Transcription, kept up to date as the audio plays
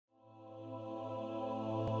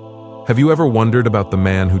Have you ever wondered about the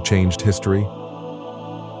man who changed history?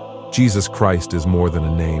 Jesus Christ is more than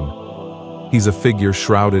a name. He's a figure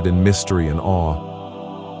shrouded in mystery and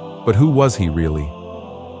awe. But who was he really?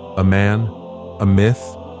 A man? A myth?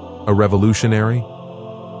 A revolutionary?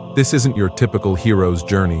 This isn't your typical hero's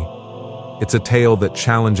journey. It's a tale that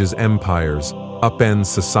challenges empires, upends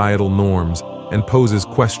societal norms, and poses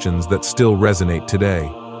questions that still resonate today.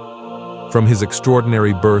 From his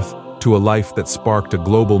extraordinary birth to a life that sparked a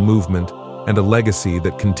global movement and a legacy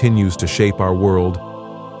that continues to shape our world,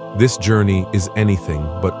 this journey is anything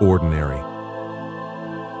but ordinary.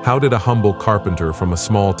 How did a humble carpenter from a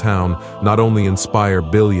small town not only inspire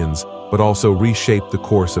billions, but also reshape the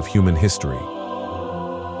course of human history?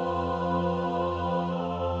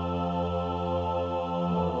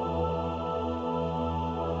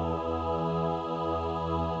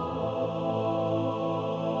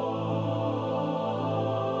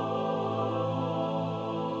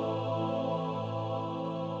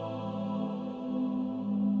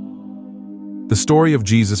 The story of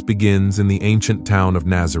Jesus begins in the ancient town of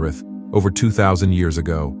Nazareth, over 2,000 years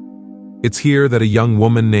ago. It's here that a young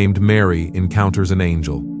woman named Mary encounters an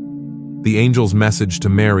angel. The angel's message to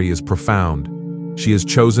Mary is profound. She is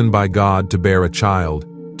chosen by God to bear a child,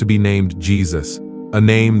 to be named Jesus, a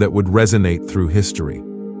name that would resonate through history.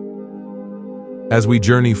 As we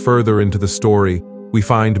journey further into the story, we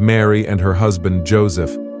find Mary and her husband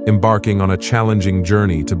Joseph embarking on a challenging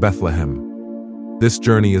journey to Bethlehem. This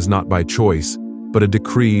journey is not by choice, but a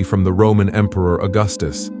decree from the Roman Emperor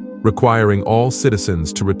Augustus, requiring all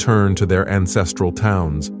citizens to return to their ancestral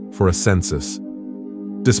towns for a census.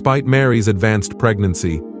 Despite Mary's advanced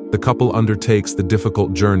pregnancy, the couple undertakes the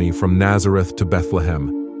difficult journey from Nazareth to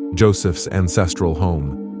Bethlehem, Joseph's ancestral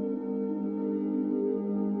home.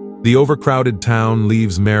 The overcrowded town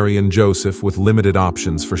leaves Mary and Joseph with limited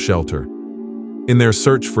options for shelter. In their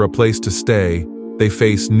search for a place to stay, they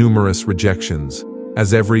face numerous rejections,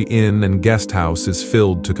 as every inn and guest house is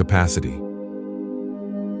filled to capacity.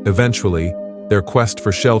 Eventually, their quest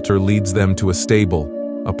for shelter leads them to a stable,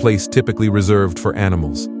 a place typically reserved for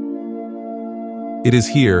animals. It is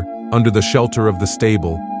here, under the shelter of the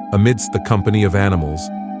stable, amidst the company of animals,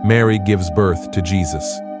 Mary gives birth to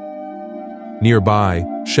Jesus. Nearby,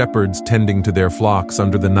 shepherds tending to their flocks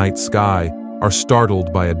under the night sky are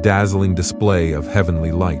startled by a dazzling display of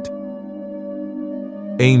heavenly light.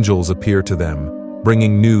 Angels appear to them,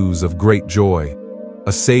 bringing news of great joy.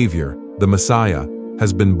 A Savior, the Messiah,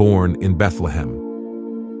 has been born in Bethlehem.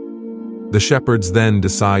 The shepherds then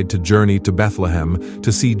decide to journey to Bethlehem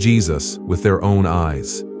to see Jesus with their own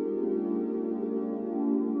eyes.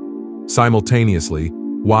 Simultaneously,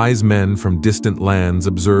 wise men from distant lands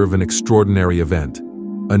observe an extraordinary event,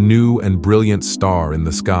 a new and brilliant star in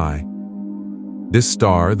the sky. This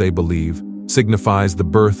star, they believe, signifies the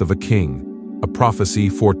birth of a king, a prophecy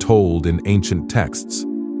foretold in ancient texts.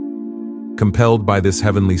 Compelled by this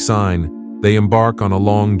heavenly sign, they embark on a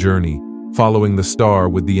long journey, following the star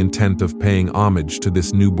with the intent of paying homage to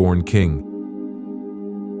this newborn king.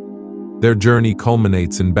 Their journey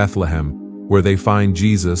culminates in Bethlehem, where they find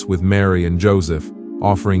Jesus with Mary and Joseph,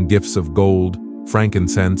 offering gifts of gold,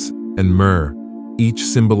 frankincense, and myrrh, each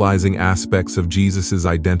symbolizing aspects of Jesus'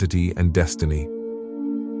 identity and destiny.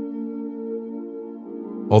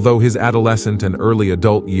 Although his adolescent and early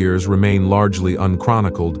adult years remain largely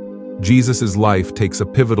unchronicled, Jesus' life takes a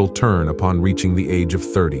pivotal turn upon reaching the age of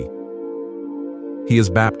 30. He is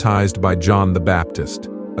baptized by John the Baptist,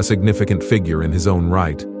 a significant figure in his own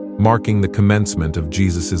right, marking the commencement of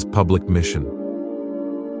Jesus' public mission.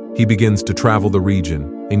 He begins to travel the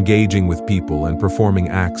region, engaging with people and performing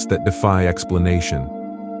acts that defy explanation,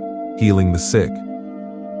 healing the sick,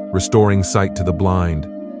 restoring sight to the blind,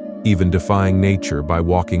 even defying nature by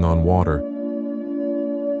walking on water.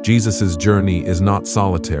 Jesus' journey is not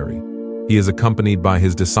solitary. He is accompanied by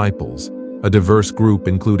his disciples, a diverse group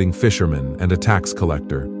including fishermen and a tax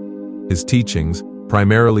collector. His teachings,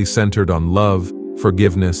 primarily centered on love,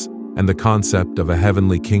 forgiveness, and the concept of a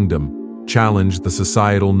heavenly kingdom, challenge the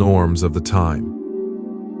societal norms of the time.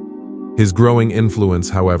 His growing influence,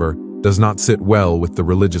 however, does not sit well with the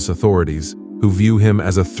religious authorities, who view him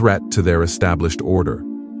as a threat to their established order.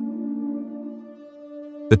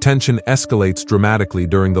 The tension escalates dramatically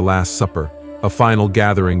during the Last Supper, a final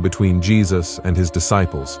gathering between Jesus and his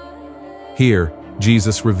disciples. Here,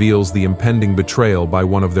 Jesus reveals the impending betrayal by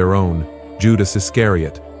one of their own, Judas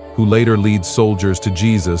Iscariot, who later leads soldiers to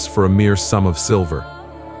Jesus for a mere sum of silver.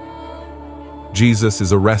 Jesus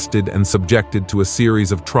is arrested and subjected to a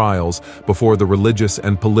series of trials before the religious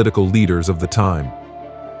and political leaders of the time.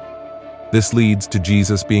 This leads to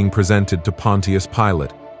Jesus being presented to Pontius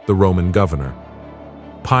Pilate, the Roman governor.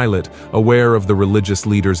 Pilate, aware of the religious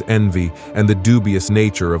leaders' envy and the dubious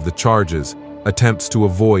nature of the charges, attempts to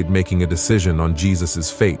avoid making a decision on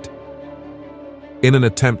Jesus' fate. In an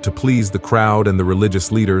attempt to please the crowd and the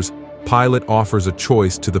religious leaders, Pilate offers a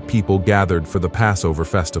choice to the people gathered for the Passover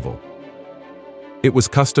festival. It was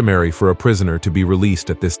customary for a prisoner to be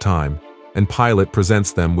released at this time, and Pilate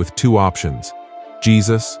presents them with two options: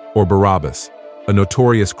 Jesus or Barabbas, a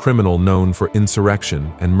notorious criminal known for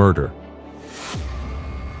insurrection and murder.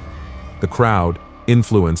 The crowd,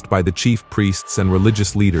 influenced by the chief priests and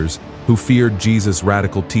religious leaders who feared Jesus'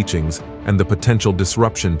 radical teachings and the potential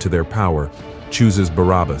disruption to their power, chooses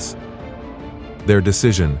Barabbas. Their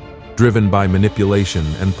decision, driven by manipulation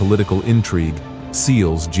and political intrigue,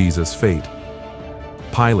 seals Jesus' fate.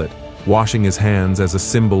 Pilate, washing his hands as a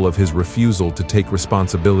symbol of his refusal to take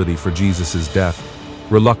responsibility for Jesus' death,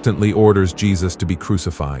 reluctantly orders Jesus to be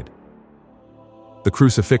crucified. The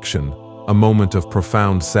crucifixion, a moment of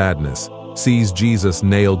profound sadness, sees Jesus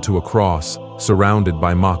nailed to a cross, surrounded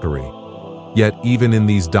by mockery. Yet even in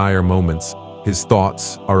these dire moments, his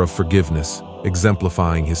thoughts are of forgiveness,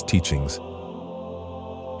 exemplifying his teachings.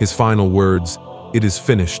 His final words, "It is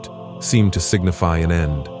finished," seem to signify an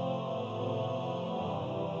end.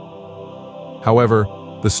 However,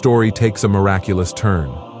 the story takes a miraculous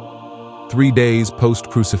turn. 3 days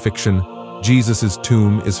post-crucifixion, Jesus'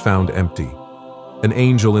 tomb is found empty. An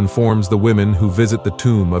angel informs the women who visit the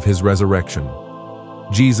tomb of his resurrection.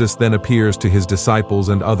 Jesus then appears to his disciples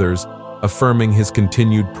and others, affirming his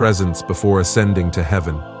continued presence before ascending to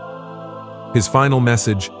heaven. His final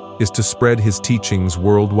message is to spread his teachings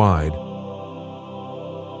worldwide.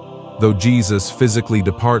 Though Jesus physically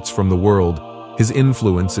departs from the world, his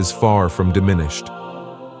influence is far from diminished.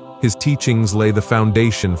 His teachings lay the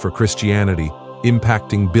foundation for Christianity,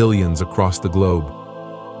 impacting billions across the globe.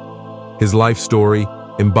 His life story,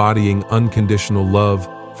 embodying unconditional love,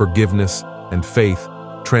 forgiveness, and faith,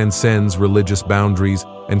 transcends religious boundaries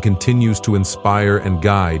and continues to inspire and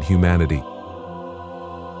guide humanity.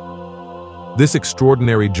 This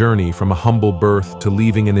extraordinary journey from a humble birth to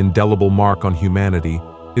leaving an indelible mark on humanity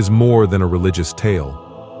is more than a religious tale.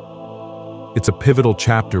 It's a pivotal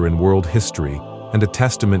chapter in world history and a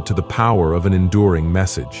testament to the power of an enduring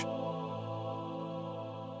message.